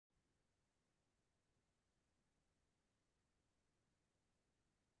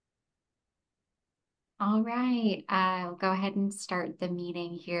All right, we'll go ahead and start the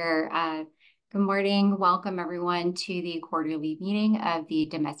meeting here. Good morning. Welcome everyone to the quarterly meeting of the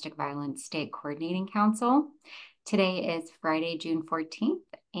Domestic Violence State Coordinating Council. Today is Friday, June 14th,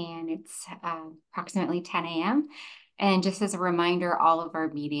 and it's approximately 10 a.m. And just as a reminder, all of our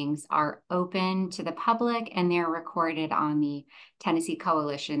meetings are open to the public and they're recorded on the Tennessee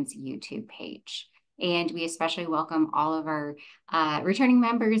Coalition's YouTube page. And we especially welcome all of our returning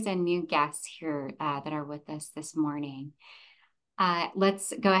members and new guests here that are with us this morning.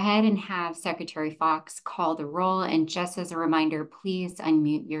 Let's go ahead and have Secretary Fox call the roll. And just as a reminder, please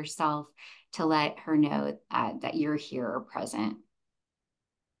unmute yourself to let her know that you're here or present.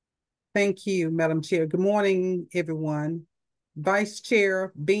 Thank you, Madam Chair. Good morning, everyone. Vice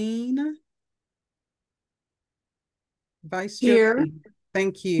Chair Bean. Vice Chair Here. Bean.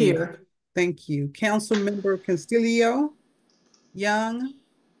 Thank you. Here. Thank you. Council Member Castillo Young.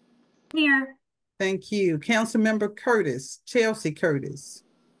 Here. Thank you. Council Member Curtis, Chelsea Curtis.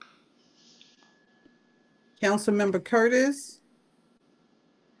 Council Member Curtis.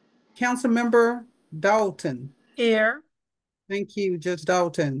 Council Member Dalton. Here. Thank you, Judge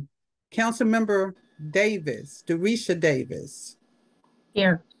Dalton. Council Member Davis, Derisha Davis.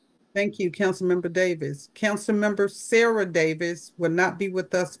 Here. Thank you, Councilmember Davis. Councilmember Sarah Davis will not be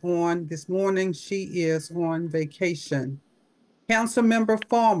with us on this morning. She is on vacation. Councilmember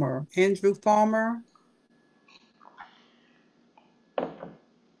Farmer, Andrew Farmer.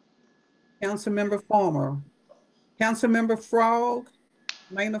 Councilmember Farmer. Councilmember Frog,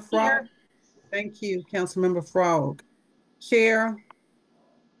 Lena Frog. Here. Thank you, Councilmember Frog. Chair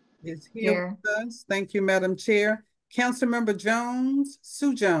is here with us. Thank you, Madam Chair. Councilmember Jones,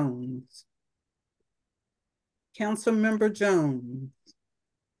 Sue Jones. Councilmember Jones.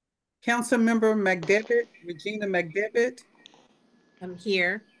 Councilmember McDevitt, Regina McDevitt. I'm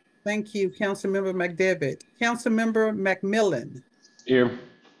here. Thank you, Councilmember McDevitt. Councilmember McMillan. Here.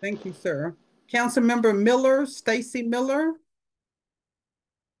 Thank you, sir. Councilmember Miller, Stacy Miller.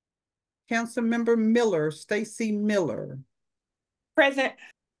 Councilmember Miller, Stacy Miller. Present.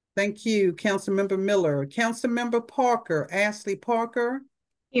 Thank you, Councilmember Miller. Councilmember Parker, Ashley Parker.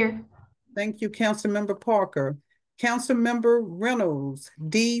 Here. Thank you, Councilmember Parker. Councilmember Reynolds,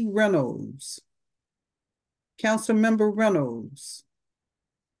 D. Reynolds. Councilmember Reynolds.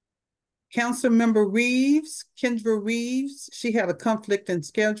 Councilmember Reeves, Kendra Reeves. She had a conflict in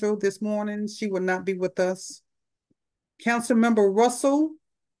schedule this morning. She will not be with us. Councilmember Russell.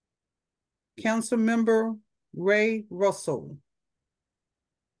 Councilmember Ray Russell.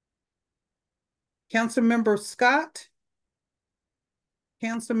 Councilmember Scott.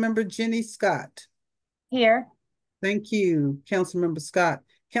 Councilmember Jenny Scott. Here. Thank you, Councilmember Scott.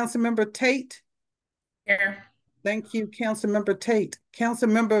 Councilmember Tate. Here. Thank you, Councilmember Tate.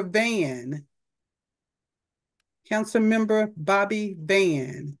 Councilmember Van. Councilmember Bobby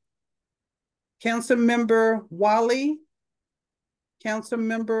Van. Councilmember Wally.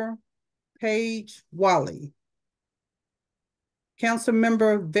 Councilmember Paige Wally.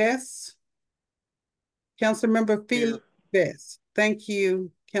 Councilmember Vess. Councilmember Felix Vess. Thank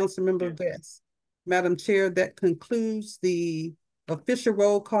you, Councilmember Vess. Madam Chair, that concludes the official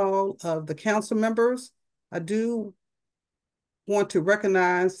roll call of the council members. I do want to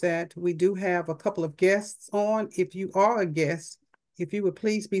recognize that we do have a couple of guests on. If you are a guest, if you would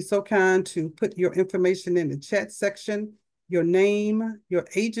please be so kind to put your information in the chat section, your name, your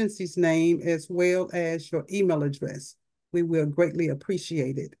agency's name, as well as your email address. We will greatly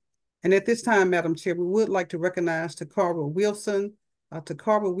appreciate it. And at this time, Madam Chair, we would like to recognize Takara Wilson.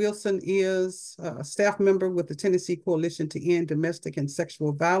 Takara Wilson is a staff member with the Tennessee Coalition to End Domestic and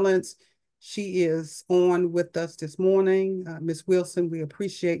Sexual Violence. She is on with us this morning. Ms. Wilson, we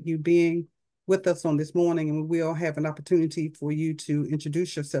appreciate you being with us on this morning, and we will have an opportunity for you to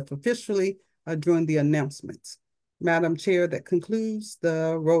introduce yourself officially during the announcements. Madam Chair, that concludes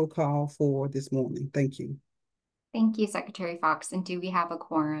the roll call for this morning. Thank you. Thank you, Secretary Fox. And do we have a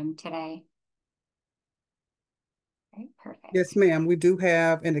quorum today? Right, perfect. Yes, ma'am. We do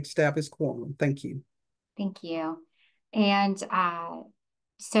have an established quorum. Thank you. Thank you. And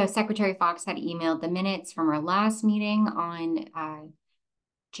so Secretary Fox had emailed the minutes from our last meeting on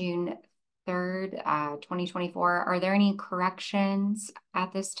June 3rd, 2024. Are there any corrections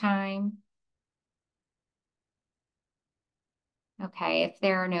at this time? Okay, if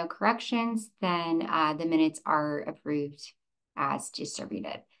there are no corrections, then the minutes are approved as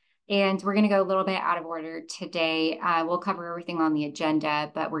distributed. And we're going to go a little bit out of order today. We'll cover everything on the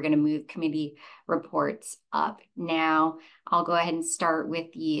agenda, but we're going to move committee reports up now. I'll go ahead and start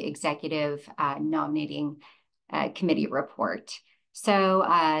with the executive nominating committee report.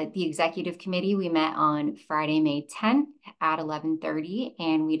 So the executive committee, we met on Friday, May 10th at 11:30,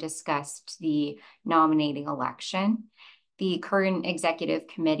 and we discussed the nominating election. The current executive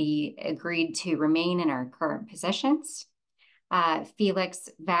committee agreed to remain in our current positions. Felix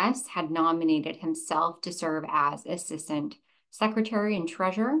Vess had nominated himself to serve as Assistant Secretary and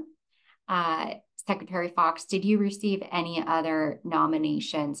Treasurer. Secretary Fox, did you receive any other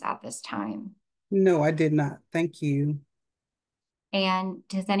nominations at this time? No, I did not. Thank you. And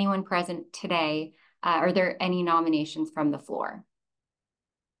does anyone present today, are there any nominations from the floor?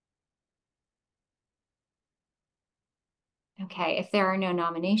 Okay, if there are no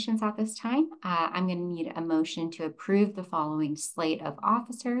nominations at this time, I'm going to need a motion to approve the following slate of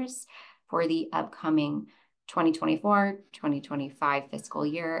officers for the upcoming 2024-2025 fiscal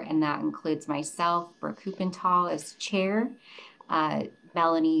year, and that includes myself, Brooke Huppenthal as chair,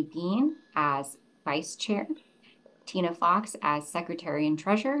 Melanie Bean as vice chair, Tina Fox as secretary and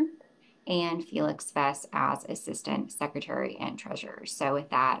treasurer, and Felix Vess as assistant secretary and treasurer. So with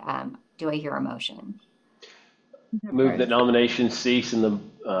that, do I hear a motion? Move that nominations cease and the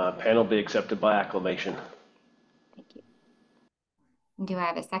panel be accepted by acclamation. Thank you. Do I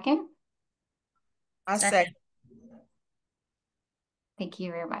have a second? I second. Thank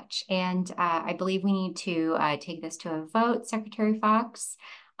you very much. And I believe we need to take this to a vote, Secretary Fox,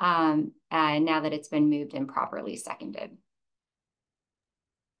 now that it's been moved and properly seconded.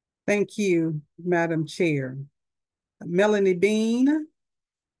 Thank you, Madam Chair. Melanie Bean.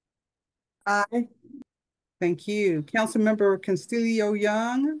 Aye. Thank you. Councilmember Castillo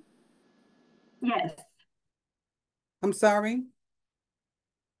Young. Yes. I'm sorry.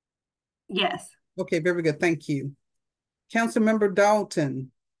 Yes. Okay, very good. Thank you. Councilmember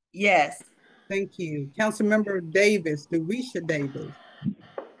Dalton. Yes. Thank you. Councilmember Davis, Luisha Davis.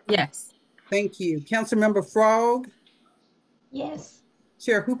 Yes. Thank you. Councilmember Frog. Yes.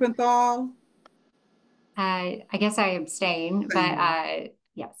 Chair Huppenthal. I guess I abstain, but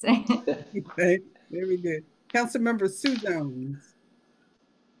yes. Okay, very good. Councilmember Sue Jones.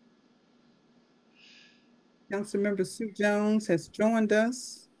 Councilmember Sue Jones has joined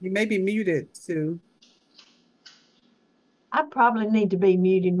us. You may be muted, Sue. I probably need to be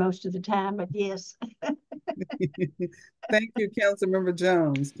muted most of the time, but yes. Thank you, Councilmember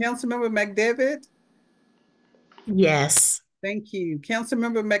Jones. Councilmember McDevitt. Yes. Thank you.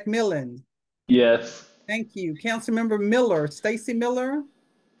 Councilmember McMillan. Yes. Thank you. Councilmember Miller, Stacy Miller.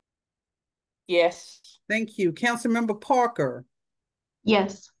 Yes. Thank you. Councilmember Parker.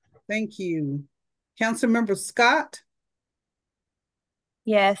 Yes. Thank you. Councilmember Scott.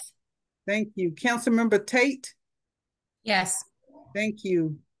 Yes. Thank you. Councilmember Tate. Yes. Thank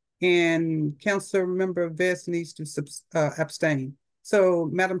you. And Councilmember Vess needs to abstain. So,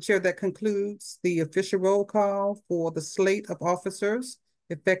 Madam Chair, that concludes the official roll call for the slate of officers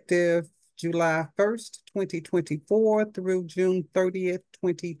effective July 1st, 2024 through June 30th,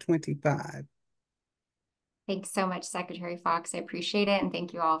 2025. Thanks so much, Secretary Fox. I appreciate it. And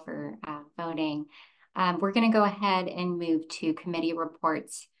thank you all for voting. We're going to go ahead and move to committee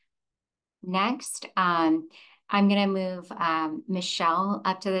reports next. I'm going to move Michelle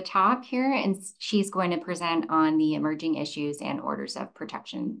up to the top here, and she's going to present on the Emerging Issues and Orders of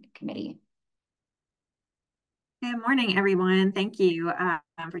Protection Committee. Good morning, everyone. Thank you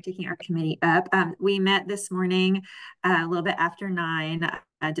for taking our committee up. We met this morning a little bit after 9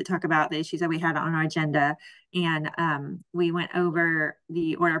 to talk about the issues that we had on our agenda. And we went over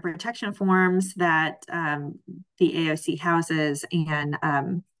the order of protection forms that the AOC houses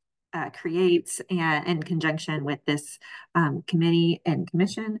and creates and in conjunction with this committee and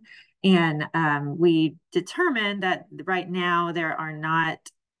commission. And we determined that right now there are not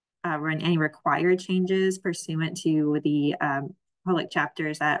any required changes pursuant to the public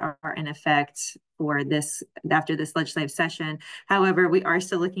chapters that are in effect for this after this legislative session. However, we are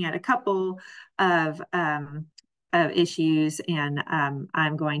still looking at a couple of issues, and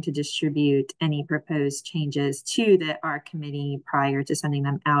I'm going to distribute any proposed changes to our committee prior to sending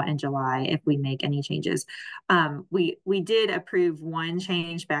them out in July if we make any changes. We did approve one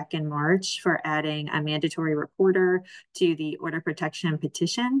change back in March for adding a mandatory reporter to the order protection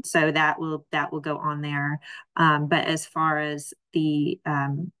petition, so that will go on there. But as far as the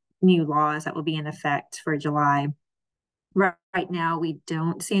new laws that will be in effect for July, right now, we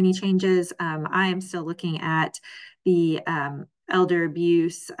don't see any changes. I am still looking at the elder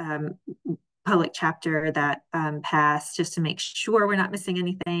abuse public chapter that passed, just to make sure we're not missing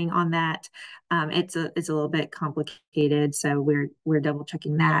anything on that. It's a little bit complicated, so we're double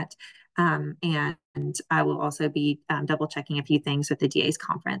checking that. And I will also be double checking a few things with the DA's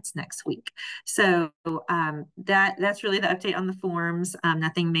conference next week. So that's really the update on the forms.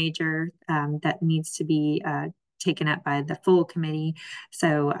 Nothing major that needs to be taken up by the full committee.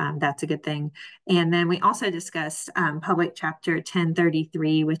 So that's a good thing. And then we also discussed public chapter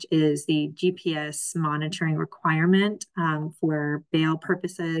 1033, which is the GPS monitoring requirement for bail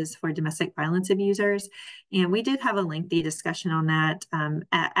purposes for domestic violence abusers. And we did have a lengthy discussion on that,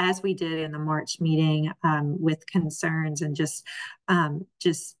 as we did in the March meeting, with concerns and just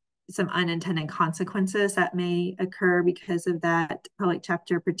some unintended consequences that may occur because of that public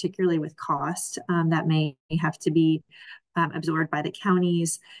chapter, particularly with cost that may have to be absorbed by the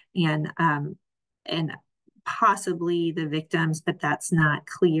counties and possibly the victims, but that's not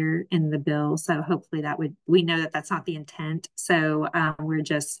clear in the bill. So hopefully we know that that's not the intent. So we're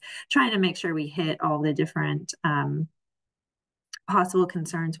just trying to make sure we hit all the different possible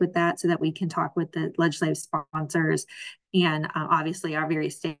concerns with that so that we can talk with the legislative sponsors and obviously our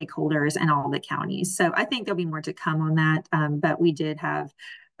various stakeholders and all the counties. So I think there'll be more to come on that, but we did have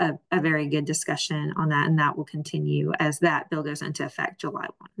a very good discussion on that, and that will continue as that bill goes into effect July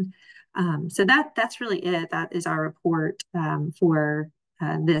 1. So that's really it. That is our report for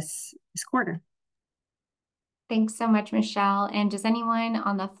this quarter. Thanks so much, Michelle. And does anyone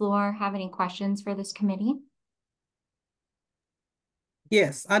on the floor have any questions for this committee?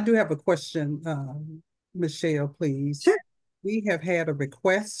 Yes, I do have a question, Michelle, please. Sure. We have had a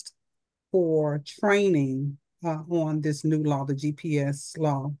request for training on this new law, the GPS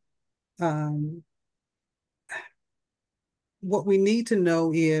law. What we need to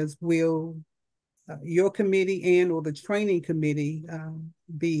know is, will your committee and or the training committee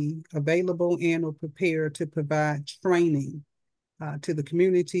be available and or prepared to provide training to the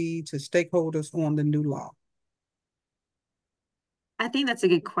community, to stakeholders on the new law? I think that's a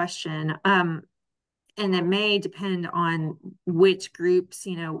good question. And it may depend on which groups,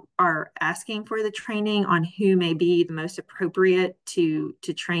 are asking for the training, on who may be the most appropriate to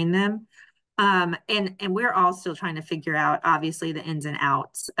train them. And we're all still trying to figure out, obviously, the ins and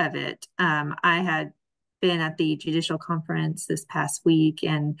outs of it. I had been at the judicial conference this past week,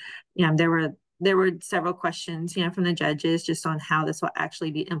 and there were several questions, from the judges just on how this will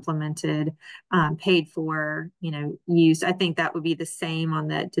actually be implemented, paid for, used. I think that would be the same on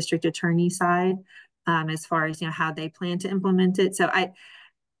the district attorney side, as far as, how they plan to implement it. So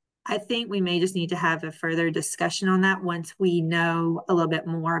I think we may just need to have a further discussion on that once we know a little bit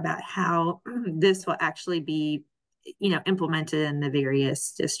more about how this will actually be, implemented in the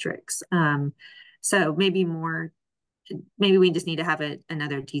various districts. So maybe we just need to have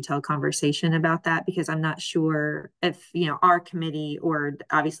another detailed conversation about that, because I'm not sure if, our committee or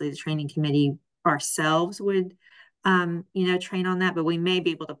obviously the training committee ourselves would, train on that, but we may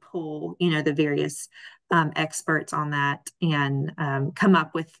be able to pull, the various experts on that and come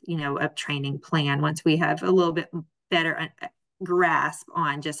up with, a training plan once we have a little bit better grasp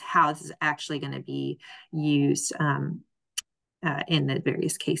on just how this is actually going to be used in the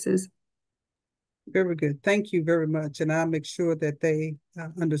various cases. Very good. Thank you very much. And I'll make sure that they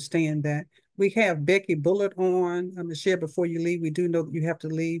understand that. We have Becky Bullard on. Michelle, before you leave, we do know that you have to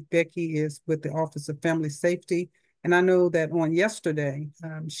leave. Becky is with the Office of Family Safety. And I know that on yesterday,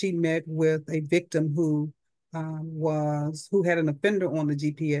 she met with a victim who had an offender on the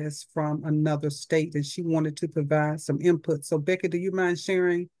GPS from another state, and she wanted to provide some input. So Becky, do you mind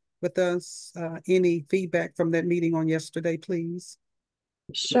sharing with us any feedback from that meeting on yesterday, please?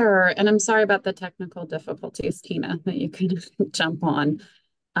 Sure. And I'm sorry about the technical difficulties, Tina, that you could jump on.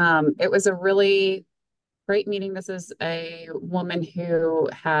 It was a really great meeting. This is a woman who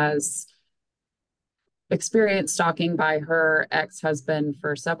has experienced stalking by her ex-husband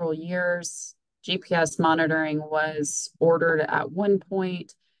for several years. GPS monitoring was ordered at one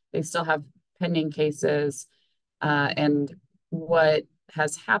point. They still have pending cases. And what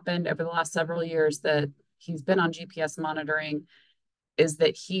has happened over the last several years that he's been on GPS monitoring is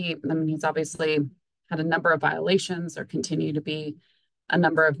that he's obviously had a number of violations. There continue to be a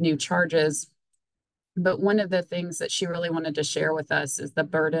number of new charges. But one of the things that she really wanted to share with us is the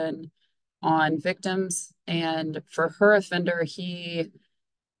burden on victims. And for her offender, he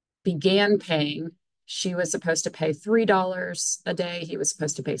began paying. She was supposed to pay $3 a day. He was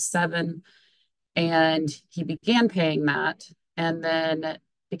supposed to pay $7. And he began paying that and then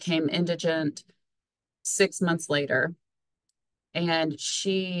became indigent 6 months later. And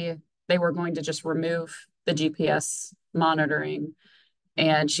they were going to just remove the GPS monitoring.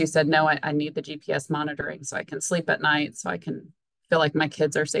 And she said, no, I need the GPS monitoring so I can sleep at night, so I can feel like my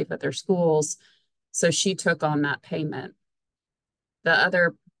kids are safe at their schools. So she took on that payment. The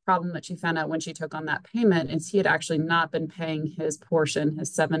other problem that she found out when she took on that payment is he had actually not been paying his portion,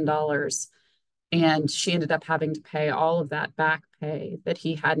 his $7. And she ended up having to pay all of that back pay that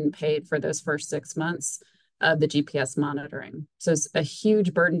he hadn't paid for those first 6 months of the GPS monitoring. So it's a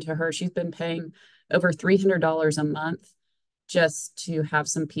huge burden to her. She's been paying over $300 a month just to have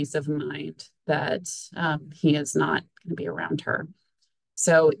some peace of mind that he is not going to be around her.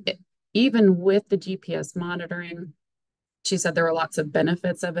 So even with the GPS monitoring, she said there were lots of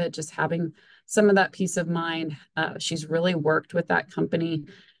benefits of it, just having some of that peace of mind. She's really worked with that company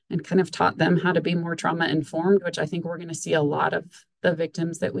and kind of taught them how to be more trauma informed, which I think we're going to see a lot of the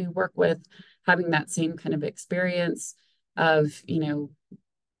victims that we work with having that same kind of experience of, you know,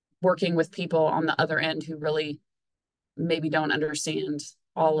 working with people on the other end who really maybe don't understand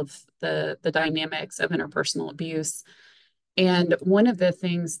all of the dynamics of interpersonal abuse. And one of the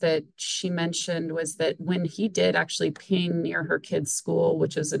things that she mentioned was that when he did actually ping near her kid's school,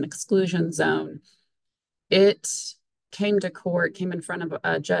 which is an exclusion zone, it came to court, came in front of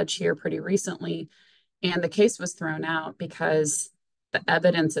a judge here pretty recently, and the case was thrown out because the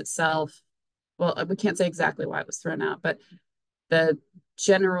evidence itself, well, we can't say exactly why it was thrown out, but the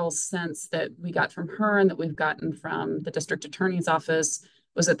general sense that we got from her and that we've gotten from the district attorney's office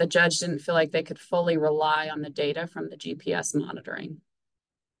was that the judge didn't feel like they could fully rely on the data from the GPS monitoring.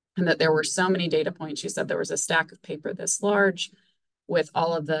 And that there were so many data points. She said there was a stack of paper this large with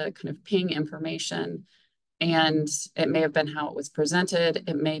all of the kind of ping information. And it may have been how it was presented.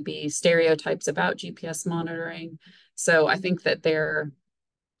 It may be stereotypes about GPS monitoring. So I think that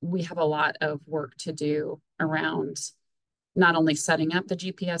we have a lot of work to do around not only setting up the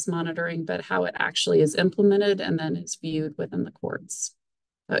GPS monitoring, but how it actually is implemented and then is viewed within the courts.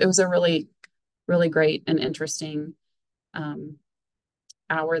 So it was a really, really great and interesting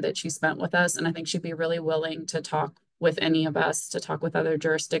hour that she spent with us. And I think she'd be really willing to talk with any of us, to talk with other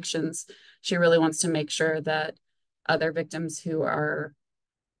jurisdictions. She really wants to make sure that other victims who are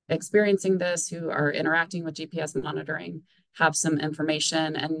experiencing this, who are interacting with GPS monitoring, have some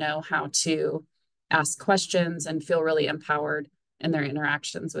information and know how to ask questions and feel really empowered in their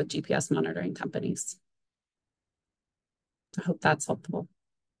interactions with GPS monitoring companies. I hope that's helpful.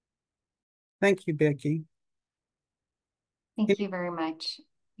 Thank you, Becky. Thank you very much.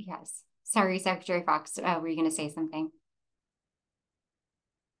 Yes. Sorry, Secretary Fox, were you going to say something?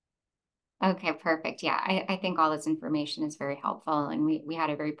 Okay, perfect. Yeah, I think all this information is very helpful, and we had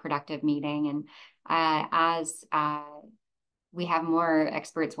a very productive meeting. And as we have more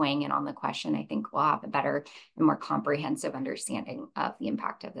experts weighing in on the question, I think we'll have a better and more comprehensive understanding of the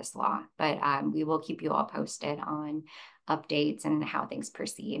impact of this law. But we will keep you all posted on updates and how things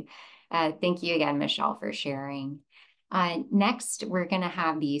proceed. Thank you again, Michelle, for sharing. Next, we're going to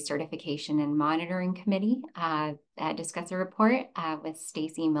have the Certification and Monitoring Committee discuss a report with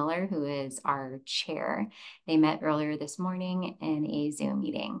Stacy Miller, who is our chair. They met earlier this morning in a Zoom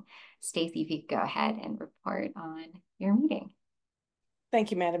meeting. Stacy, if you could go ahead and report on your meeting.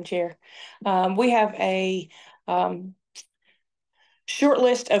 Thank you, Madam Chair. We have a short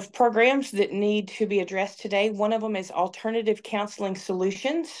list of programs that need to be addressed today. One of them is Alternative Counseling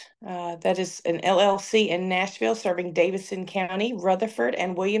Solutions. That is an LLC in Nashville serving Davidson County, Rutherford,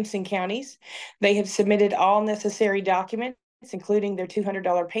 and Williamson counties. They have submitted all necessary documents, including their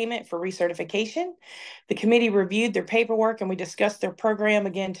 $200 payment for recertification. The committee reviewed their paperwork and we discussed their program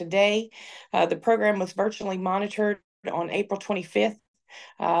again today. The program was virtually monitored on April 25th.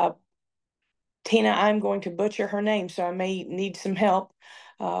 Tina, I'm going to butcher her name, so I may need some help.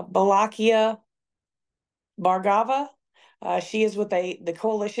 Balakia Bargava. She is with the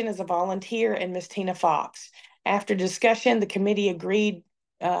coalition as a volunteer, and Miss Tina Fox. After discussion, the committee agreed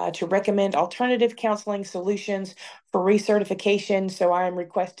to recommend Alternative Counseling Solutions for recertification, so I am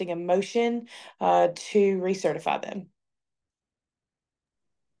requesting a motion to recertify them.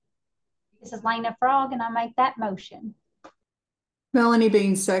 This is Lena Frog, and I make that motion. Melanie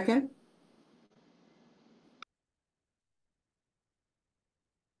Bean, second.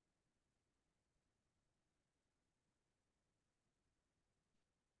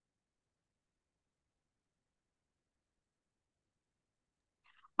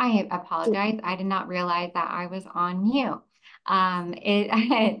 I apologize. I did not realize that I was on mute.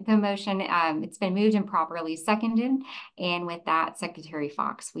 The motion, it's been moved and properly seconded. And with that, Secretary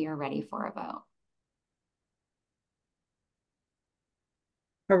Fox, we are ready for a vote.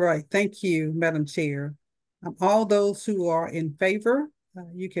 All right, thank you, Madam Chair. All those who are in favor,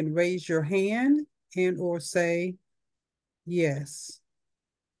 you can raise your hand and or say yes.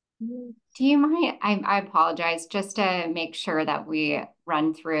 Do you mind? I apologize, just to make sure that we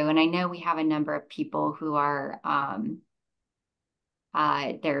run through, and I know we have a number of people who are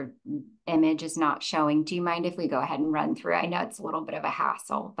their image is not showing. Do you mind if we go ahead and run through? I know it's a little bit of a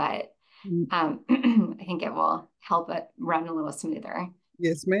hassle, but I think it will help it run a little smoother.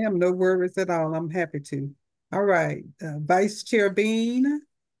 Yes, ma'am. No worries at all. I'm happy to. All right. Vice Chair Bean.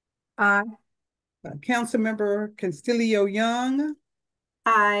 Aye. Councilmember Castillo Young.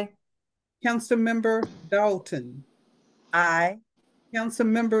 Aye. Councilmember Dalton. Aye.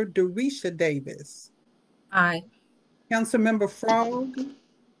 Councilmember Dorisha Davis. Aye. Councilmember Frog.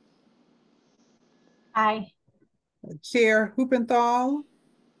 Aye. Chair Huppenthal.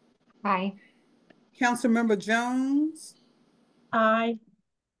 Aye. Councilmember Jones. Aye.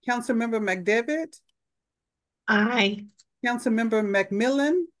 Councilmember McDevitt. Aye. Councilmember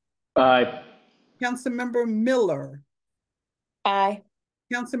McMillan. Aye. Councilmember Miller. Aye.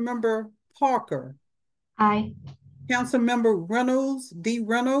 Councilmember Parker. Aye. Councilmember Reynolds, D.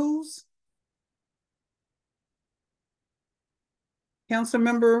 Reynolds.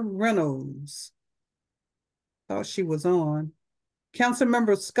 Councilmember Reynolds. Thought she was on.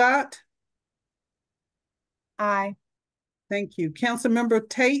 Councilmember Scott. Aye. Thank you. Councilmember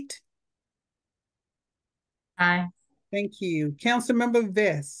Tate. Aye. Thank you. Councilmember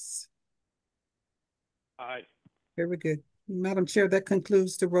Vess. Aye. Very good. Madam Chair, that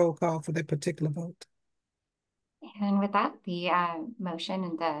concludes the roll call for that particular vote. And with that, the motion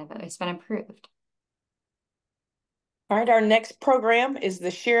and the vote has been approved. All right, our next program is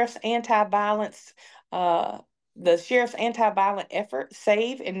the Sheriff's Anti-Violent Effort,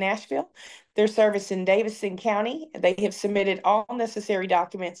 SAVE in Nashville. Their service in Davidson County. They have submitted all necessary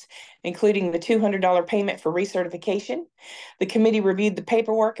documents, including the $200 payment for recertification. The committee reviewed the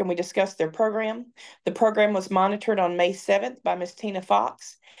paperwork and we discussed their program. The program was monitored on May 7th by Ms. Tina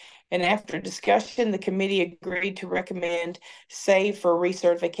Fox. And after discussion, the committee agreed to recommend SAVE for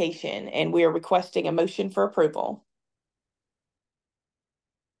recertification, and we are requesting a motion for approval.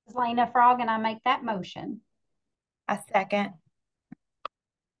 Lena Frog, and I make that motion. I second.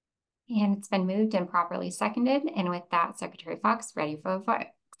 And it's been moved and properly seconded. And with that, Secretary Fox, ready for a vote.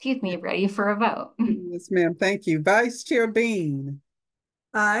 Excuse me, ready for a vote. Yes, ma'am. Thank you. Vice Chair Bean.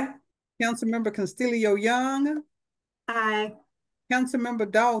 Aye. Councilmember Castillo Young. Aye. Councilmember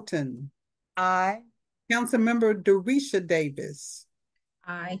Dalton. Aye. Councilmember Dorisha Davis.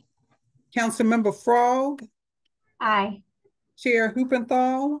 Aye. Councilmember Frog. Aye. Chair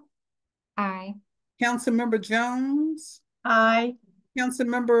Huppenthal. Aye. Councilmember Jones. Aye.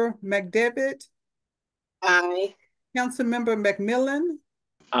 Councilmember McDevitt. Aye. Councilmember McMillan.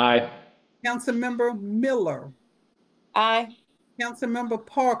 Aye. Councilmember Miller. Aye. Councilmember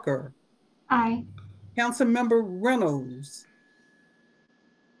Parker. Aye. Councilmember Reynolds.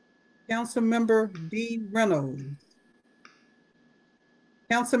 Councilmember D. Reynolds.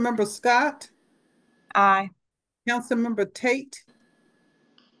 Councilmember Scott. Aye. Councilmember Tate.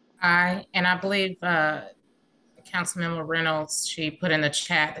 Aye, and I believe Councilmember Reynolds, she put in the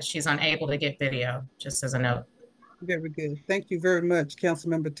chat that she's unable to get video, just as a note. Very good. Thank you very much,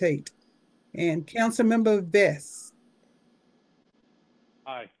 Councilmember Tate. And Councilmember Vess.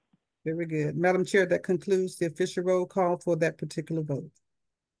 Aye. Very good. Madam Chair, that concludes the official roll call for that particular vote.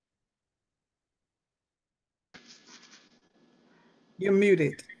 You're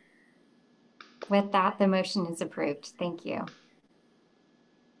muted. With that, the motion is approved. Thank you.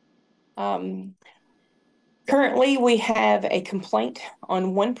 Currently, we have a complaint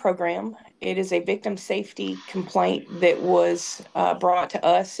on one program. It is a victim safety complaint that was brought to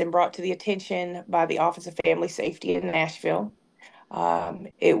us and brought to the attention by the Office of Family Safety in Nashville.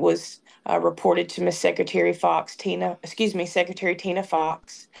 It was reported to Ms. Secretary Tina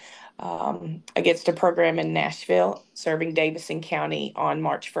Fox against a program in Nashville serving Davidson County on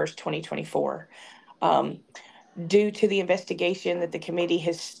March 1st, 2024. Due to the investigation that the committee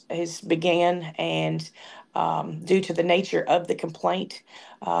has began and due to the nature of the complaint,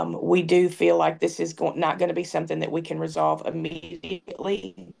 we do feel like this is not going to be something that we can resolve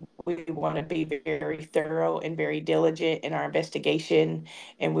immediately. We want to be very thorough and very diligent in our investigation,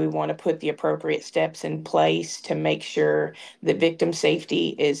 and we want to put the appropriate steps in place to make sure that victim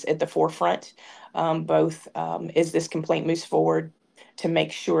safety is at the forefront, both as this complaint moves forward, to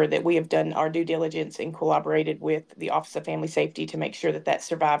make sure that we have done our due diligence and collaborated with the Office of Family Safety to make sure that that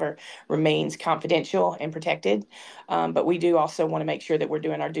survivor remains confidential and protected. But we do also want to make sure that we're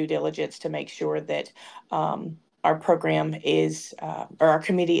doing our due diligence to make sure that our program is, or our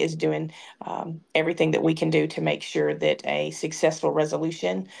committee is doing everything that we can do to make sure that a successful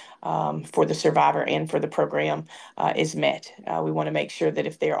resolution for the survivor and for the program is met. We want to make sure that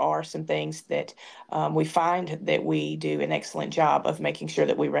if there are some things that we find, that we do an excellent job of making sure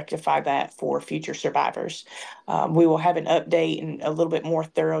that we rectify that for future survivors. We will have an update in a little bit more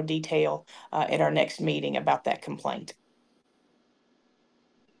thorough detail at our next meeting about that complaint.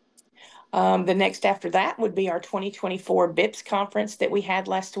 The next after that would be our 2024 BIPS conference that we had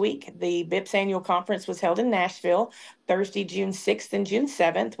last week. The BIPS annual conference was held in Nashville, Thursday, June 6th and June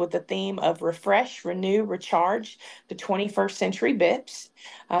 7th, with the theme of Refresh, Renew, Recharge, the 21st Century BIPS.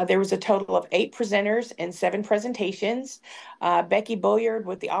 There was a total of 8 presenters and 7 presentations. Becky Bulliard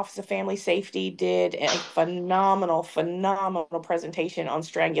with the Office of Family Safety did a phenomenal presentation on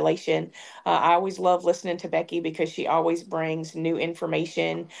strangulation. I always love listening to Becky because she always brings new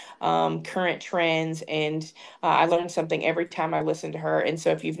information, current trends, and I learn something every time I listen to her. And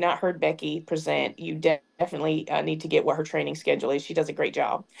so if you've not heard Becky present, you definitely need to get what her training schedule is. She does a great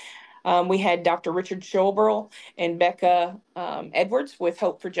job. We had Dr. Richard Schulberl and Becca Edwards with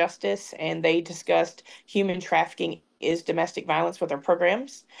Hope for Justice, and they discussed human trafficking is domestic violence with our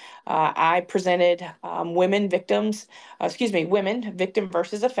programs. I presented women victim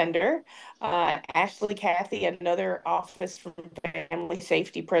versus offender. Ashley Cathy, another Office for Family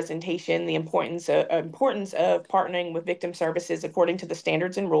Safety presentation, the importance of partnering with victim services according to the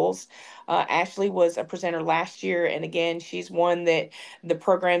standards and rules. Ashley was a presenter last year, and again, she's one that the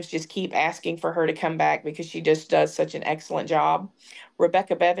programs just keep asking for her to come back because she just does such an excellent job.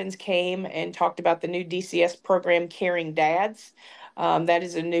 Rebecca Bevins came and talked about the new DCS program, Caring Dads. That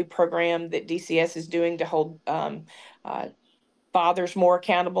is a new program that DCS is doing to hold fathers more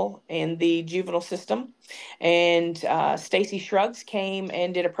accountable in the juvenile system. And Stacy Shrugs came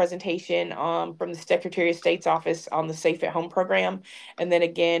and did a presentation from the Secretary of State's office on the Safe at Home program. And then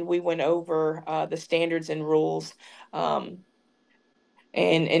again, we went over the standards and rules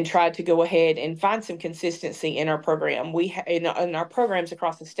and tried to go ahead and find some consistency in our program. In our programs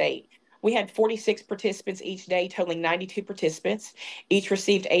across the state, we had 46 participants each day, totaling 92 participants. Each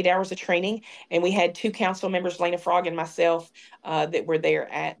received 8 hours of training, and we had 2 council members, Lena Frog and myself, that were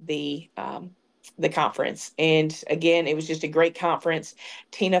there at the conference. And again, it was just a great conference.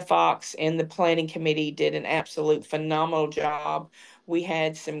 Tina Fox and the planning committee did an absolute phenomenal job. We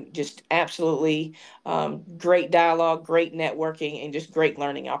had some just absolutely great dialogue, great networking, and just great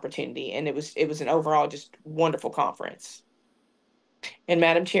learning opportunity. And it was an overall just wonderful conference. And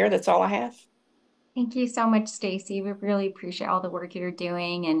Madam Chair, that's all I have. Thank you so much, Stacy. We really appreciate all the work you're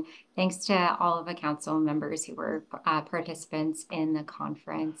doing, and thanks to all of the council members who were participants in the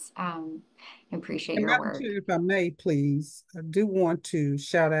conference. Appreciate your work. Chair, if I may, please, I do want to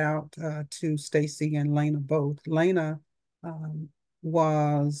shout out to Stacy and Lena both. Lena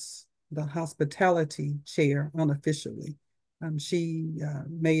was the hospitality chair unofficially. She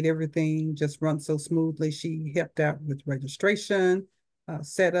made everything just run so smoothly. She helped out with registration,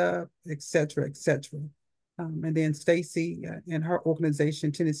 setup, et cetera, et cetera. And then Stacy and her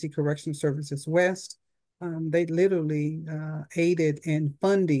organization, Tennessee Correctional Services West, they literally aided in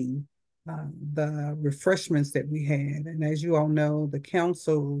funding the refreshments that we had. And as you all know, the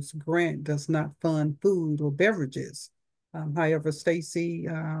council's grant does not fund food or beverages. However, Stacy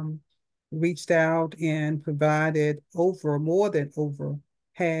reached out and provided more than over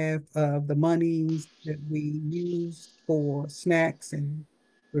half of the monies that we used for snacks and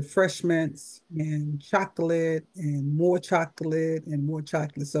refreshments and chocolate and more chocolate and more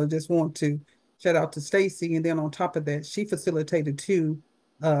chocolate. So just want to shout out to Stacy. And then on top of that, she facilitated 2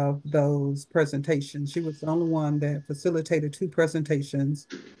 of those presentations. She was the only one that facilitated 2 presentations.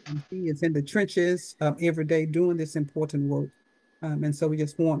 And she is in the trenches every day doing this important work. And so we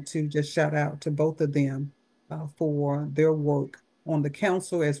just want to just shout out to both of them for their work on the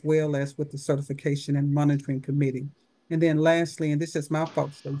council as well as with the certification and monitoring committee. And then lastly, and this is my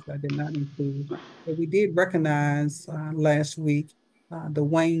fault, Stacey, I did not include, but we did recognize last week the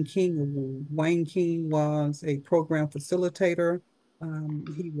Wayne King Award. Wayne King was a program facilitator.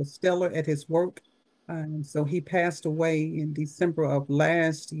 He was stellar at his work. So he passed away in December of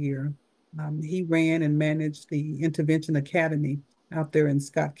last year. He ran and managed the Intervention Academy out there in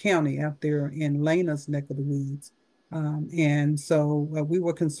Scott County, out there in Lena's neck of the woods. And so we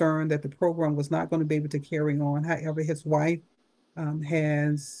were concerned that the program was not going to be able to carry on. However, his wife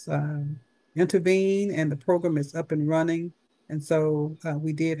has intervened and the program is up and running. And so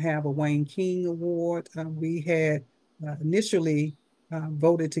we did have a Wayne King Award. We had initially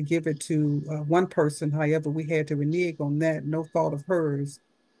voted to give it to one person. However, we had to renege on that, no fault of hers.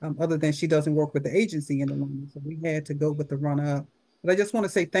 other than she doesn't work with the agency any longer. So we had to go with the runner-up. But I just want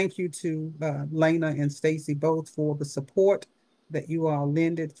to say thank you to Lena and Stacy both for the support that you all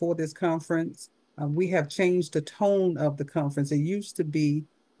lended for this conference. We have changed the tone of the conference. It used to be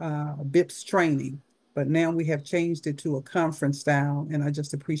BIPS training, but now we have changed it to a conference style. And I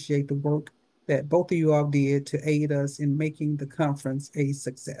just appreciate the work that both of you all did to aid us in making the conference a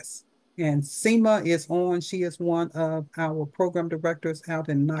success. And Seema is on. She is one of our program directors out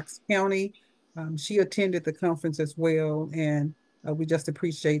in Knox County. She attended the conference as well, and we just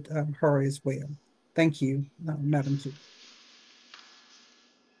appreciate her as well. Thank you, Madam Chair.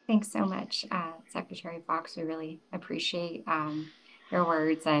 Thanks so much, Secretary Fox. We really appreciate your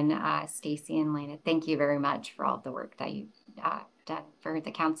words, and Stacy and Lena, thank you very much for all the work that you've done for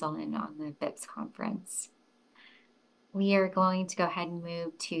the council and on the BIPS conference. We are going to go ahead and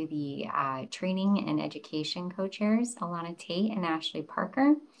move to the training and education co-chairs, Alana Tate and Ashley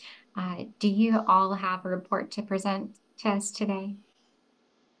Parker. Do you all have a report to present to us today?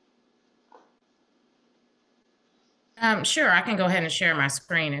 Sure, I can go ahead and share my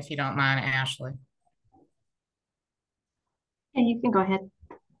screen if you don't mind, Ashley. And you can go ahead.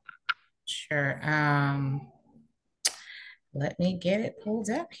 Sure. Let me get it pulled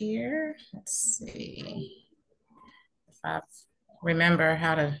up here. Let's see. If I remember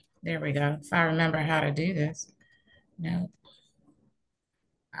how to, there we go. If I remember how to do this. No.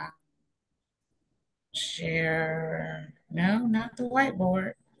 Share, no, not the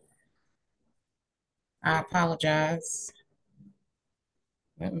whiteboard. I apologize.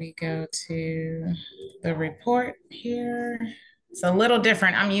 Let me go to the report here. It's a little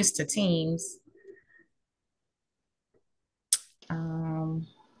different. I'm used to Teams.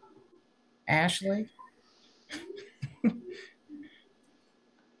 Ashley.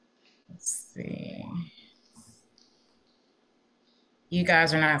 Let's see. You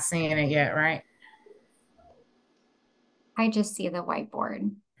guys are not seeing it yet, right? I just see the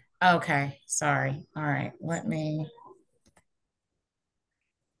whiteboard. Okay, sorry. All right, let me.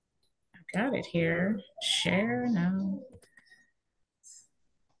 I've got it here. Share, no.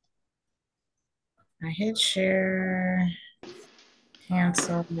 I hit share,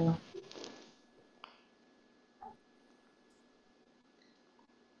 cancel.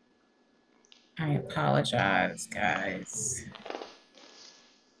 I apologize, guys.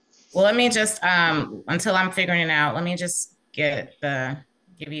 Well, let me just, until I'm figuring it out, let me just give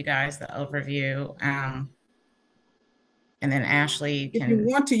you guys the overview. And then Ashley can. If you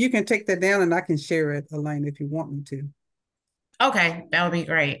want to, you can take that down and I can share it, Elaine, if you want me to. Okay, that would be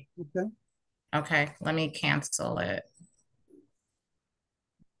great. Okay. Okay, let me cancel it.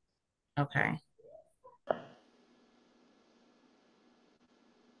 Okay.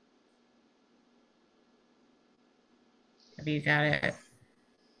 Have you got it?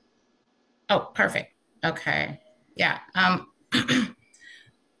 Oh, perfect. Okay. Yeah.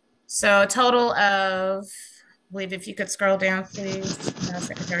 So a total of, I believe if you could scroll down, please,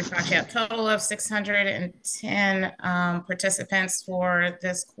 Secretary Fox. Yeah, total of 610 participants for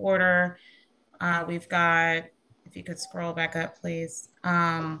this quarter. We've got, if you could scroll back up, please.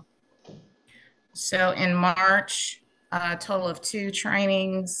 So in March, a total of 2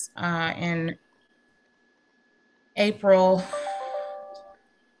 trainings. In April,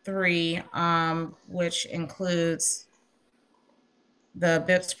 3, which includes the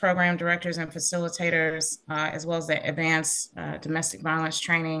BIPS program directors and facilitators, as well as the advanced domestic violence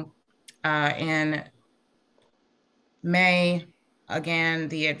training. In May, again,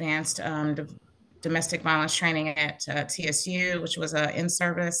 the advanced domestic violence training at TSU, which was in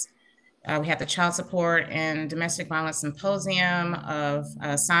service. We had the child support and domestic violence symposium of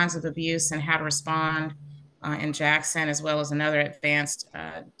signs of abuse and how to respond in Jackson, as well as another advanced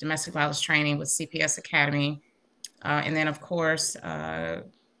domestic violence training with CPS Academy. And then, of course, in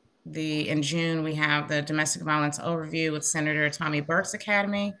June, we have the domestic violence overview with Senator Tommy Burke's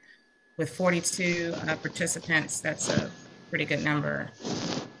Academy with 42 participants. That's a pretty good number.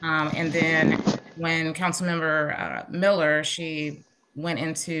 And then when Councilmember Miller, she went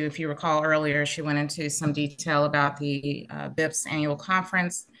into, if you recall earlier, she went into some detail about the BIPS annual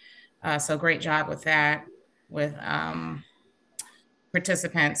conference. So great job with that, with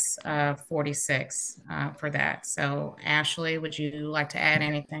participants, 46 for that. So Ashley, would you like to add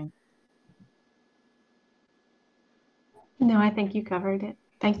anything? No, I think you covered it.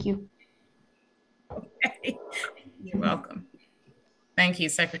 Thank you. Okay. You're welcome. Thank you,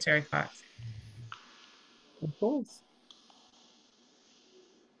 Secretary Fox. Of course.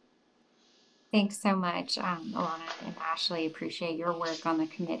 Thanks so much, Alana and Ashley. Appreciate your work on the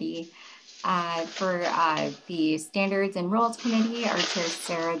committee. For the Standards and Rules Committee, our chair,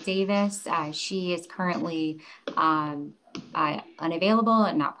 Sarah Davis. She is currently unavailable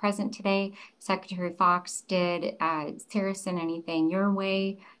and not present today. Secretary Fox, did Sarah send anything your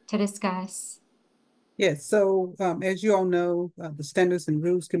way to discuss? Yes, so as you all know, the Standards and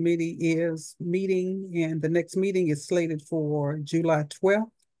Rules Committee is meeting, and the next meeting is slated for July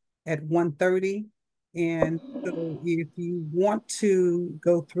 12th at 1:30. And so if you want to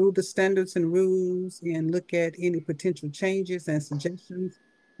go through the standards and rules and look at any potential changes and suggestions,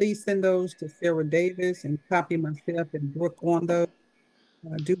 please send those to Sarah Davis and copy myself and Brooke on those.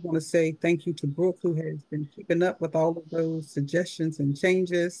 I do want to say thank you to Brooke, who has been keeping up with all of those suggestions and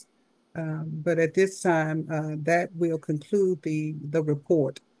changes. But at this time, that will conclude the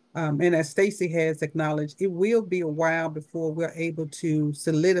report. And as Stacy has acknowledged, it will be a while before we're able to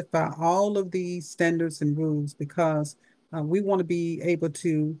solidify all of these standards and rules, because we want to be able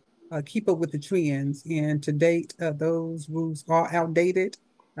to keep up with the trends. And to date, those rules are outdated.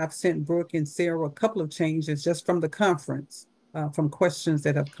 I've sent Brooke and Sarah a couple of changes just from the conference, from questions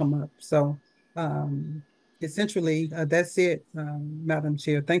that have come up. So essentially, that's it, Madam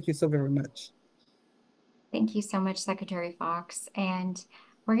Chair. Thank you so very much. Thank you so much, Secretary Fox. And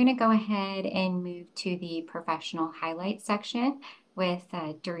we're going to go ahead and move to the professional highlights section with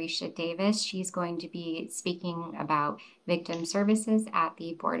Dorisha Davis. She's going to be speaking about victim services at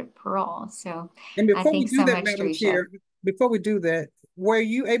the Board of Parole. So and before we do so that, much, Madam Dorisha. Chair, before we do that, were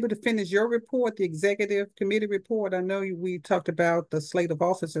you able to finish your report, the executive committee report? I know we talked about the slate of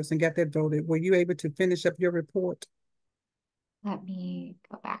officers and got that voted. Were you able to finish up your report? Let me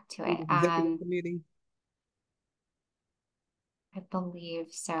go back to The it. executive committee. I believe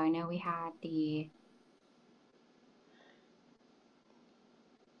so. I know we had the,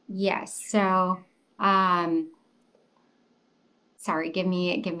 yes. So, sorry, give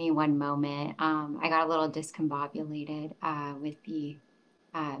me one moment. I got a little discombobulated with the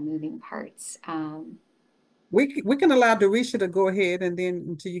moving parts. We can allow Dorisha to go ahead and then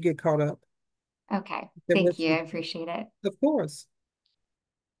until you get caught up. Okay, thank you. I appreciate it. Of course.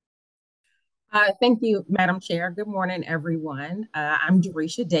 Thank you, Madam Chair. Good morning, everyone. I'm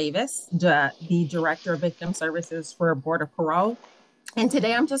Dorisha Davis, the Director of Victim Services for Board of Parole. And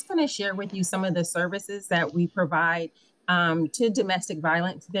today I'm just going to share with you some of the services that we provide to domestic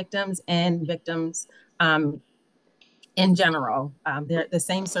violence victims and victims in general. They're the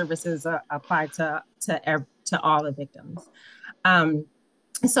same services apply to all the victims.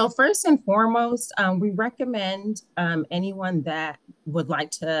 So first and foremost, we recommend anyone that would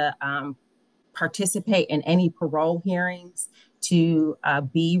like to participate in any parole hearings to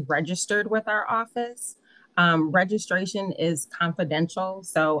be registered with our office. Registration is confidential,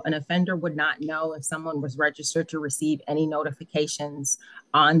 so an offender would not know if someone was registered to receive any notifications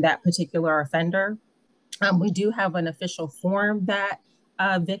on that particular offender. We do have an official form that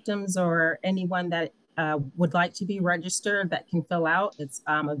victims or anyone that would like to be registered that can fill out. It's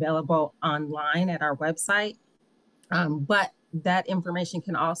available online at our website. But that information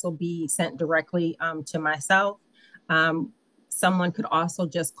can also be sent directly to myself. Someone could also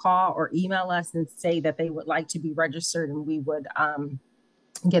just call or email us and say that they would like to be registered, and we would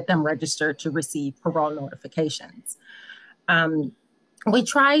get them registered to receive parole notifications. We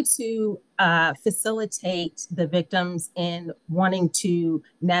try to facilitate the victims in wanting to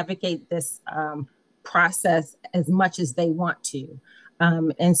navigate this process as much as they want to.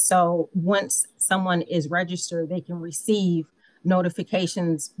 And so once someone is registered, they can receive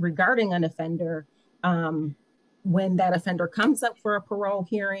notifications regarding an offender when that offender comes up for a parole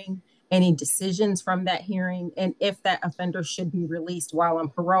hearing, any decisions from that hearing, and if that offender should be released while on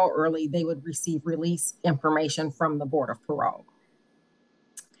parole early, they would receive release information from the Board of Parole.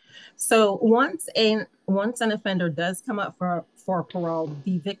 So once an offender does come up for parole,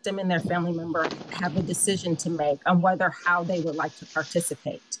 the victim and their family member have a decision to make on how they would like to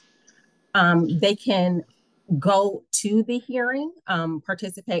participate. They can go to the hearing,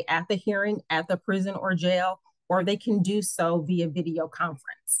 participate at the hearing at the prison or jail, or they can do so via video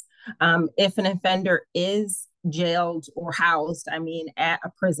conference. If an offender is jailed or housed, at a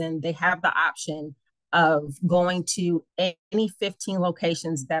prison, they have the option of going to any 15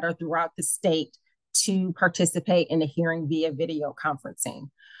 locations that are throughout the state to participate in a hearing via video conferencing.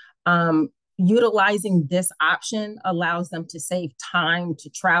 Utilizing this option allows them to save time to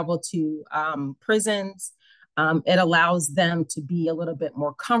travel to prisons. It allows them to be a little bit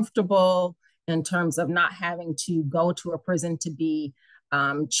more comfortable in terms of not having to go to a prison to be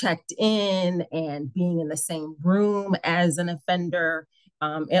checked in and being in the same room as an offender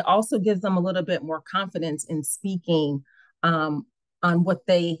It also gives them a little bit more confidence in speaking on what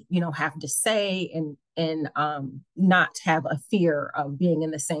they, have to say, and not have a fear of being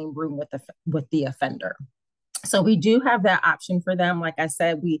in the same room with the offender. So we do have that option for them. Like I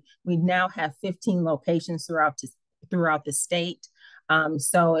said, we now have 15 locations throughout the state.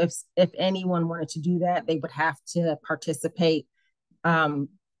 So if anyone wanted to do that, they would have to participate from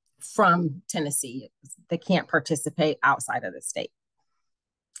Tennessee. They can't participate outside of the state.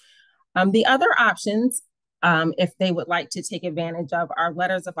 The other options, if they would like to take advantage of, our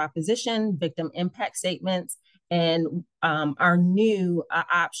letters of opposition, victim impact statements, and our new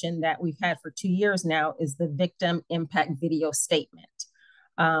option that we've had for 2 years now is the victim impact video statement.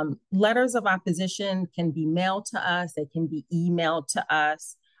 Letters of opposition can be mailed to us. They can be emailed to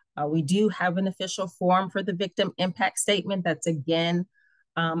us. We do have an official form for the victim impact statement that's, again,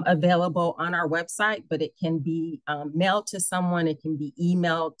 available on our website, but it can be mailed to someone. It can be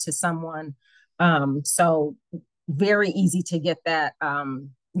emailed to someone. So very easy to get that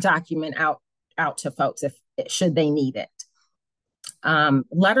document out to folks should they need it.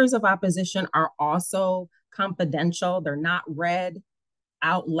 Letters of opposition are also confidential. They're not read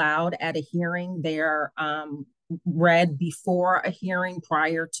out loud at a hearing. They're read before a hearing,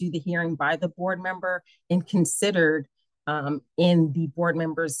 prior to the hearing by the board member, and considered in the board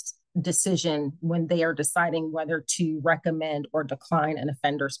member's decision when they are deciding whether to recommend or decline an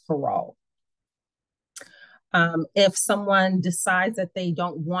offender's parole. If someone decides that they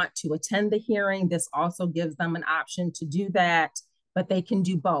don't want to attend the hearing, this also gives them an option to do that, but they can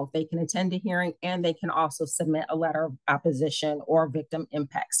do both. They can attend a hearing and they can also submit a letter of opposition or victim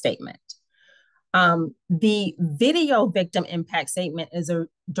impact statement. The video victim impact statement is a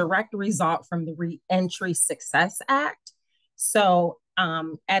direct result from the Reentry Success Act. So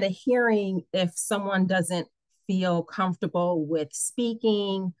at a hearing, if someone doesn't feel comfortable with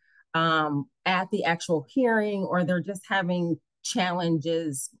speaking at the actual hearing, or they're just having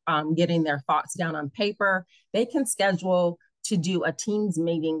challenges getting their thoughts down on paper, they can schedule to do a Teams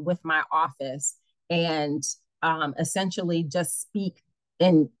meeting with my office and essentially just speak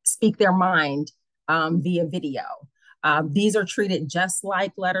their mind via video. These are treated just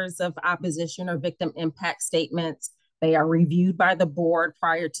like letters of opposition or victim impact statements. They are reviewed by the board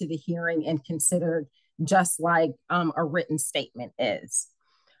prior to the hearing and considered just like a written statement is.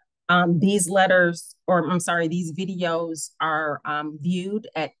 These videos are viewed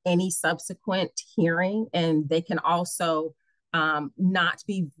at any subsequent hearing, and they can also not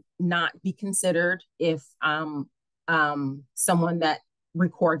be considered if someone that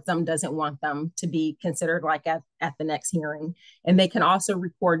records them doesn't want them to be considered like at the next hearing. And they can also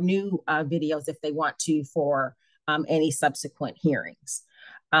record new videos if they want to for any subsequent hearings.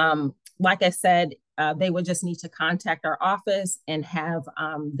 Like I said, they would just need to contact our office and have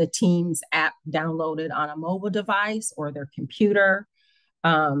the Teams app downloaded on a mobile device or their computer.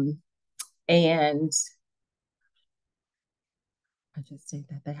 And I just say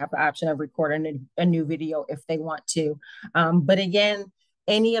that they have the option of recording a new video if they want to. But again,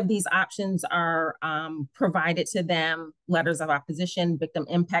 any of these options are provided to them: letters of opposition, victim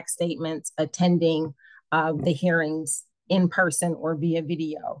impact statements, attending the hearings in person or via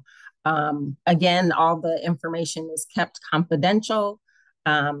video. Again, all the information is kept confidential,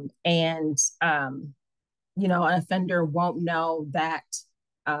 and an offender won't know that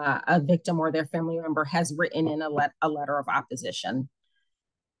a victim or their family member has written in a letter of opposition.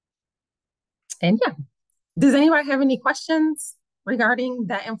 And yeah, does anybody have any questions regarding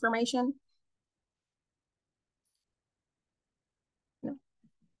that information? No.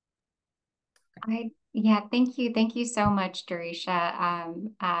 Yeah, thank you. Thank you so much, Durisha.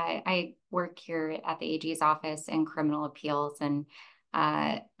 I work here at the AG's office in criminal appeals, and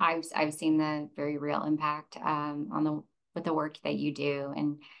I've seen the very real impact with the work that you do.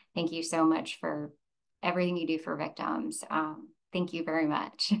 And thank you so much for everything you do for victims. Thank you very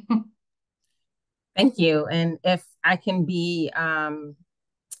much. Thank you. And if I can be,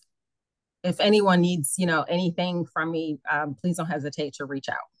 if anyone needs, anything from me, please don't hesitate to reach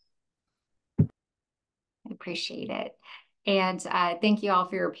out. I appreciate it. And thank you all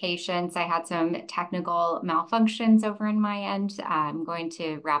for your patience. I had some technical malfunctions over in my end. I'm going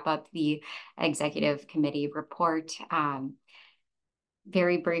to wrap up the executive committee report.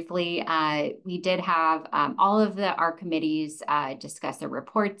 Very briefly, we did have all of our committees discuss their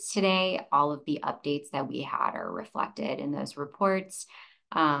reports today. All of the updates that we had are reflected in those reports.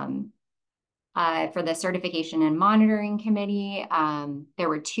 For the Certification and Monitoring Committee, there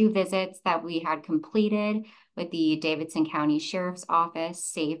were 2 visits that we had completed with the Davidson County Sheriff's Office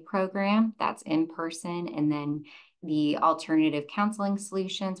SAVE program. That's in person, and then the alternative counseling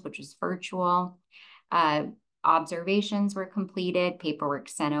solutions, which was virtual. Observations were completed, paperwork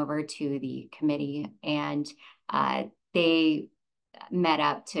sent over to the committee, and they met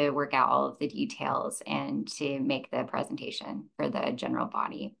up to work out all of the details and to make the presentation for the general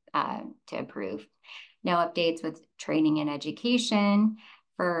body to approve. No updates with training and education.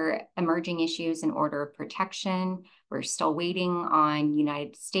 For emerging issues in order of protection, we're still waiting on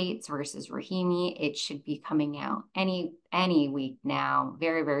United States versus Rahimi. It should be coming out any week now,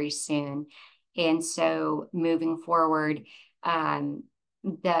 very, very soon. And so moving forward,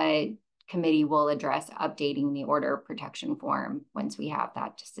 the committee will address updating the order of protection form once we have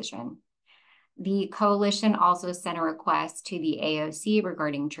that decision. The coalition also sent a request to the AOC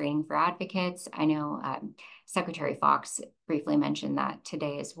regarding training for advocates. I know Secretary Fox briefly mentioned that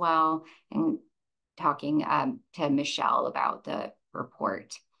today as well, and talking to Michelle about the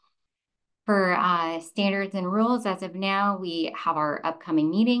report. For standards and rules, as of now, we have our upcoming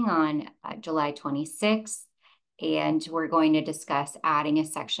meeting on July 26th, and we're going to discuss adding a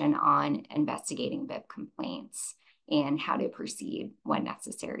section on investigating BIP complaints and how to proceed when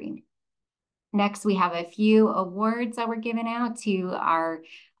necessary. Next, we have a few awards that were given out to our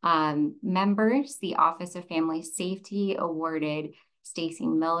members. The Office of Family Safety awarded Stacy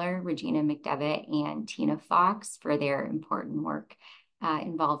Miller, Regina McDevitt, and Tina Fox for their important work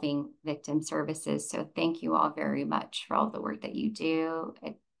involving victim services. So thank you all very much for all the work that you do.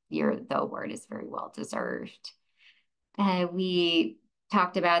 The award is very well deserved. We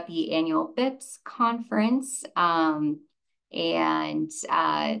talked about the annual BIPS conference. And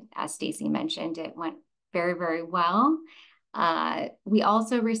as Stacy mentioned, it went very, very well. We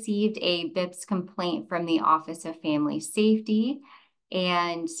also received a BIPS complaint from the Office of Family Safety,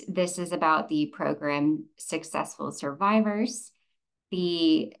 and this is about the program Successful Survivors.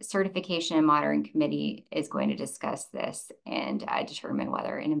 The Certification and Monitoring Committee is going to discuss this and determine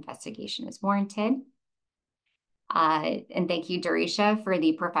whether an investigation is warranted. And thank you, Dorisha, for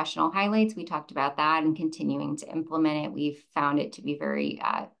the professional highlights. We talked about that and continuing to implement it. We've found it to be very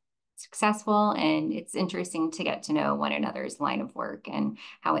successful, and it's interesting to get to know one another's line of work and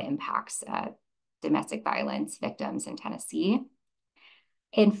how it impacts domestic violence victims in Tennessee.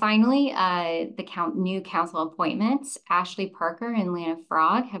 And finally, the new council appointments. Ashley Parker and Lana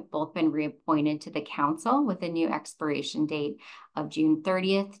Frog have both been reappointed to the council with a new expiration date of June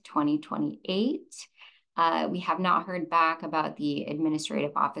 30th, 2028. We have not heard back about the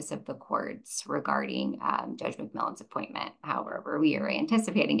Administrative Office of the Courts regarding Judge McMillan's appointment. However, we are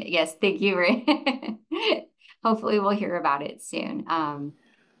anticipating it. Yes, thank you, Ray. Hopefully we'll hear about it soon.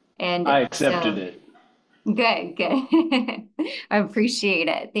 And I accepted it. Good, good. I appreciate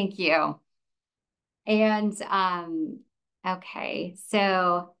it. Thank you. And okay,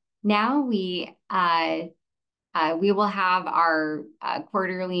 so now we will have our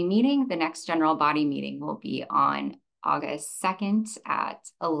quarterly meeting. The next general body meeting will be on August 2nd at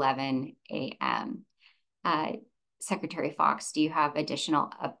 11 a.m. Secretary Fox, do you have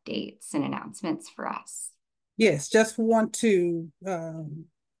additional updates and announcements for us? Yes, just want to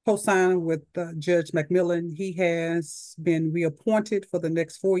co-sign with Judge McMillan. He has been reappointed for the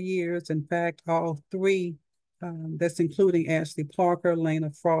next 4 years. In fact, all three, that's including Ashley Parker, Lana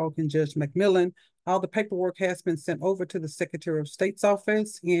Frog, and Judge McMillan. All the paperwork has been sent over to the Secretary of State's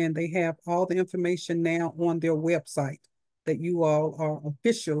office, and they have all the information now on their website that you all are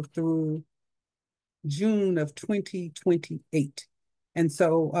official through June of 2028. And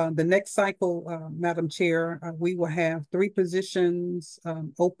so the next cycle, Madam Chair, we will have 3 positions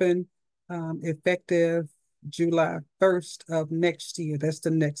open effective July 1st of next year. That's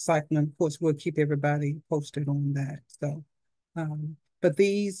the next cycle. And of course, we'll keep everybody posted on that. So, but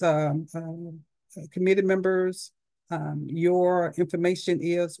these committee members, your information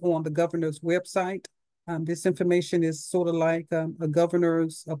is on the governor's website. This information is sort of like a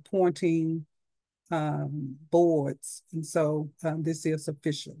governor's appointing boards. And so this is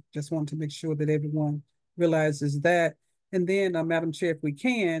official. Just want to make sure that everyone realizes that. And then, Madam Chair, if we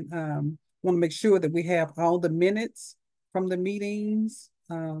can, want to make sure that we have all the minutes from the meetings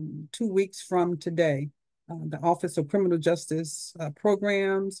 2 weeks from today. The Office of Criminal Justice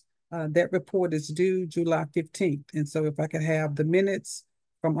Programs, that report is due July 15th. And so if I could have the minutes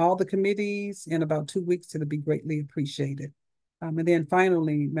from all the committees in about 2 weeks, it'll be greatly appreciated. And then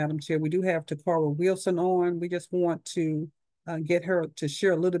finally, Madam Chair, we do have Takara Wilson on. We just want to get her to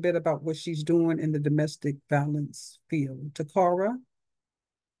share a little bit about what she's doing in the domestic violence field. Takara?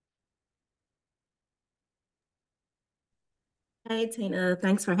 Hey, Tina,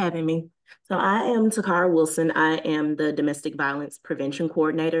 thanks for having me. So I am Takara Wilson. I am the Domestic Violence Prevention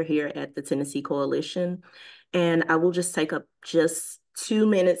Coordinator here at the Tennessee Coalition. And I will just take up just 2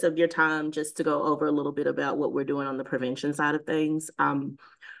 minutes of your time just to go over a little bit about what we're doing on the prevention side of things.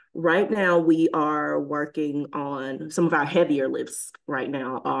 Right now, we are working on some of our heavier lifts right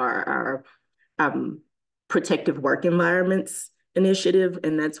now are our protective work environments initiative.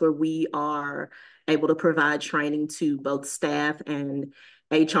 And that's where we are able to provide training to both staff and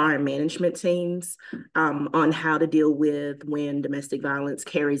HR and management teams on how to deal with when domestic violence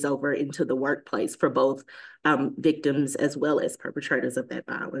carries over into the workplace for both victims as well as perpetrators of that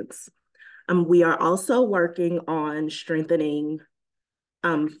violence. We are also working on strengthening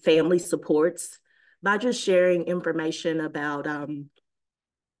family supports by just sharing information about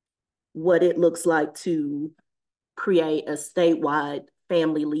what it looks like to create a statewide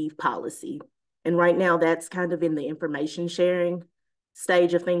family leave policy. And right now that's kind of in the information sharing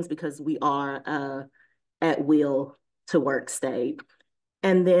stage of things because we are at will to work state.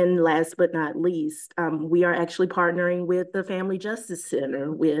 And then last but not least, we are actually partnering with the Family Justice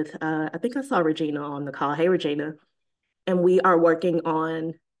Center with, I think I saw Regina on the call. Hey, Regina. And we are working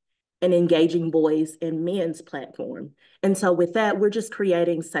on an Engaging Boys and Men's platform. And so with that, we're just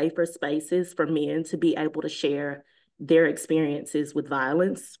creating safer spaces for men to be able to share their experiences with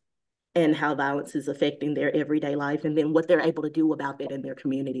violence and how violence is affecting their everyday life and then what they're able to do about that in their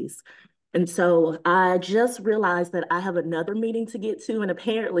communities. And so I just realized that I have another meeting to get to, and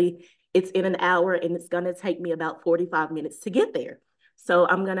apparently it's in an hour and it's gonna take me about 45 minutes to get there. So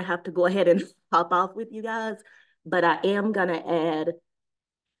I'm gonna have to go ahead and hop off with you guys, but I am gonna add,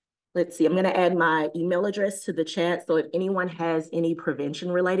 let's see, I'm gonna add my email address to the chat. So if anyone has any prevention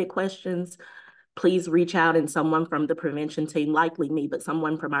related questions, please reach out and someone from the prevention team, likely me, but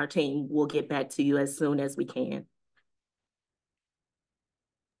someone from our team will get back to you as soon as we can.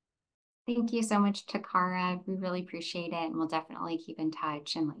 Thank you so much, Takara. We really appreciate it, and we'll definitely keep in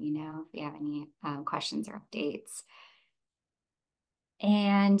touch and let you know if we have any questions or updates.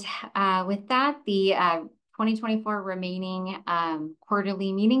 And with that, the 2024 remaining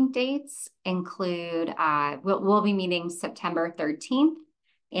quarterly meeting dates include, we'll be meeting September 13th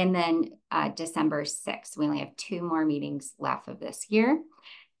and then December 6th. We only have 2 more meetings left of this year.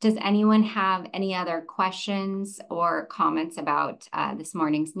 Does anyone have any other questions or comments about this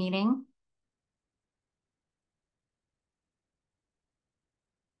morning's meeting?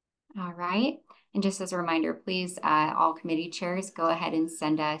 All right. And just as a reminder, please, all committee chairs, go ahead and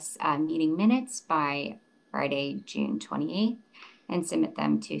send us meeting minutes by Friday, June 28th, and submit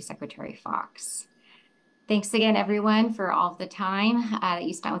them to Secretary Fox. Thanks again, everyone, for all of the time that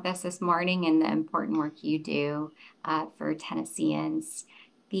you spent with us this morning and the important work you do for Tennesseans.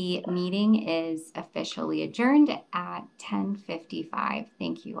 The meeting is officially adjourned at 10:55.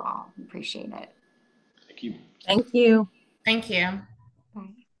 Thank you all. Appreciate it. Thank you. Thank you. Thank you. Bye.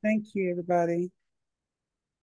 Thank you, everybody.